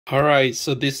All right,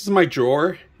 so this is my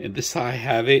drawer, and this is how I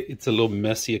have it. It's a little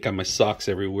messy. I got my socks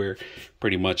everywhere,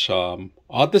 pretty much. All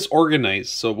disorganized.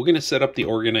 So we're gonna set up the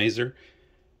organizer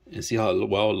and see how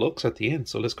well it looks at the end.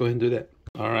 So let's go ahead and do that.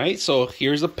 All right, so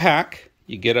here's a pack.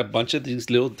 You get a bunch of these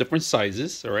little different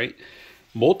sizes. All right,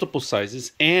 multiple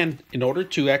sizes, and in order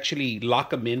to actually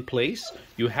lock them in place,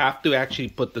 you have to actually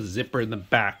put the zipper in the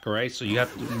back. All right, so you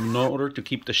have to, in order to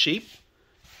keep the shape,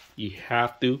 you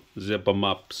have to zip them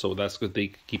up, so that's good,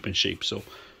 they keep in shape. So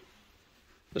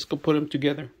let's go put them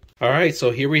together. All right, so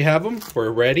here we have them.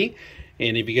 We're ready,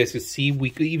 and if you guys can see, we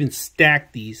could even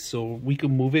stack these, so we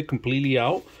can move it completely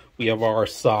out. We have our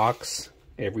socks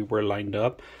everywhere lined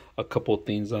up, a couple of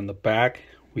things on the back.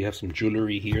 We have some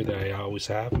jewelry here that I always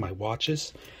have, my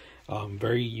watches,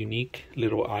 very unique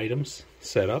little items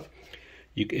set up.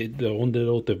 You get the own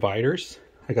little dividers.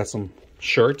 I got some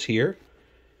shirts here.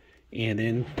 And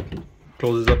then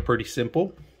closes up pretty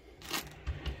simple.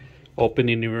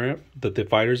 Opening the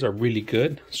dividers are really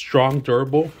good, strong,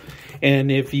 durable.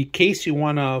 And if in case you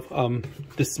want to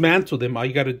dismantle them, all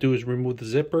you got to do is remove the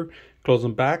zipper, close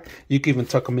them back. You can even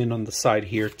tuck them in on the side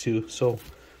here too. So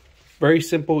very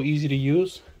simple, easy to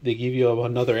use. They give you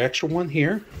another extra one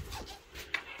here.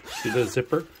 See the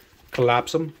zipper,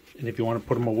 collapse them, and if you want to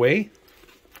put them away,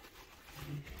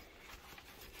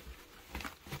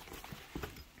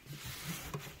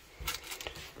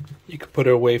 you can put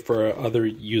it away for other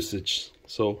usage.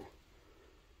 So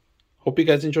hope you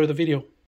guys enjoy the video.